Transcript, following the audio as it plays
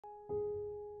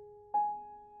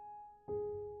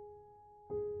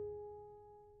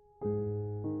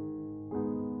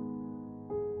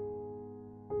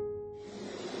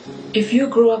If you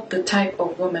grow up the type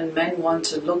of woman men want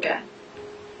to look at,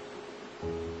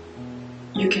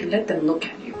 you can let them look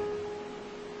at you.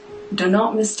 Do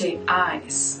not mistake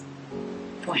eyes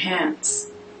for hands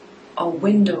or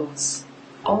windows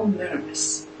or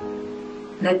mirrors.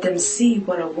 Let them see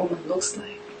what a woman looks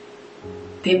like.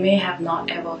 They may have not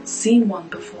ever seen one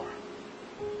before.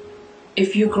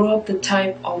 If you grow up the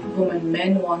type of woman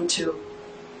men want to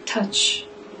touch,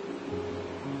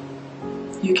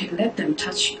 you can let them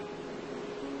touch you.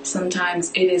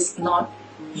 Sometimes it is not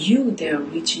you they're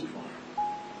reaching for.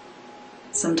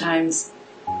 Sometimes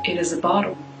it is a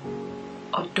bottle,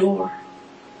 a door,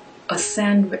 a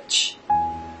sandwich,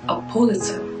 a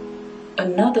Pulitzer,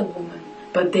 another woman,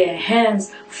 but their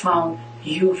hands found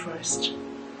you first.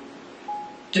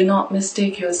 Do not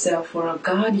mistake yourself for a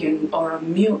guardian or a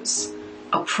muse,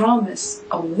 a promise,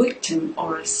 a victim,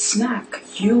 or a snack.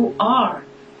 You are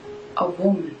a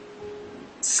woman.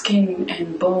 Skin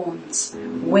and bones,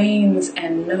 veins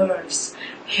and nerves,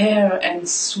 hair and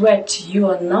sweat. You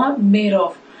are not made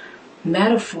of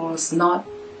metaphors, not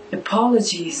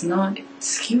apologies, not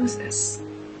excuses.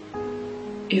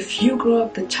 If you grow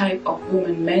up the type of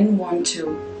woman men want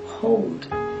to hold,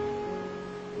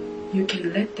 you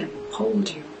can let them hold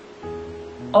you.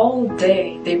 All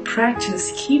day they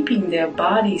practice keeping their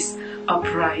bodies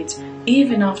upright.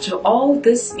 Even after all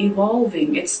this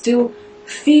evolving, it still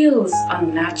feels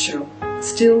unnatural,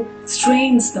 still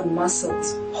strains the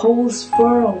muscles, holds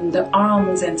firm the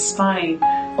arms and spine.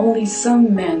 Only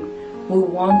some men will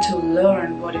want to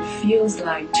learn what it feels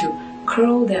like to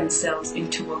curl themselves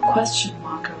into a question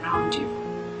mark around you.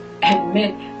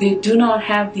 Admit they do not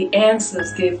have the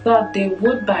answers they thought they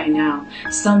would by now.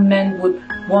 Some men would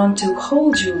want to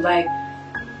hold you like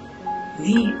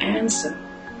the answer.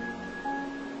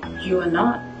 You are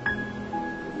not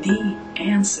the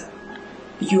answer.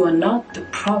 You are not the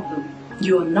problem.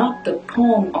 You are not the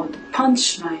poem or the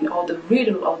punchline or the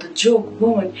riddle or the joke.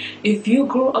 Woman, if you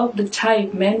grow up the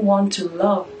type men want to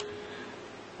love,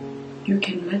 you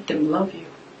can let them love you.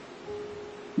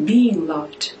 Being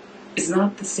loved is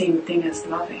not the same thing as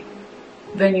loving.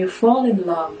 When you fall in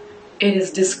love, it is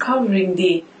discovering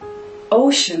the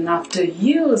ocean after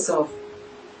years of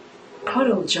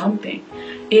puddle jumping.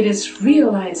 It is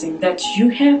realizing that you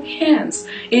have hands.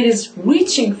 It is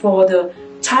reaching for the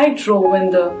tightrope when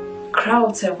the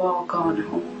crowds have all gone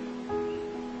home.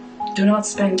 Do not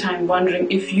spend time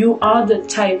wondering if you are the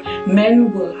type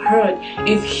men will hurt.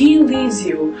 If he leaves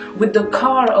you with the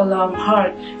car alarm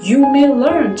hard, you may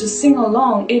learn to sing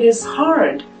along. It is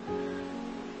hard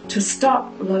to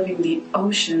stop loving the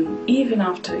ocean even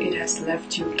after it has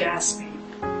left you gasping,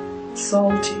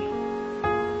 salty.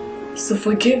 So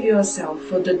forgive yourself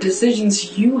for the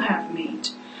decisions you have made,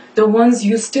 the ones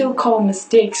you still call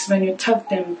mistakes when you tuck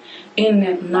them in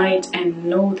at night, and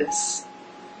know this.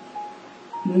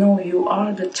 Know you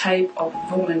are the type of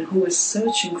woman who is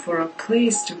searching for a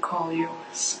place to call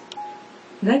yours.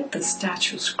 Let the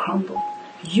statues crumble.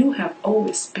 You have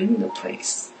always been the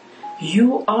place.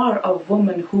 You are a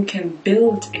woman who can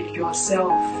build it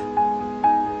yourself.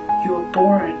 You are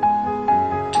born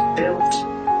to build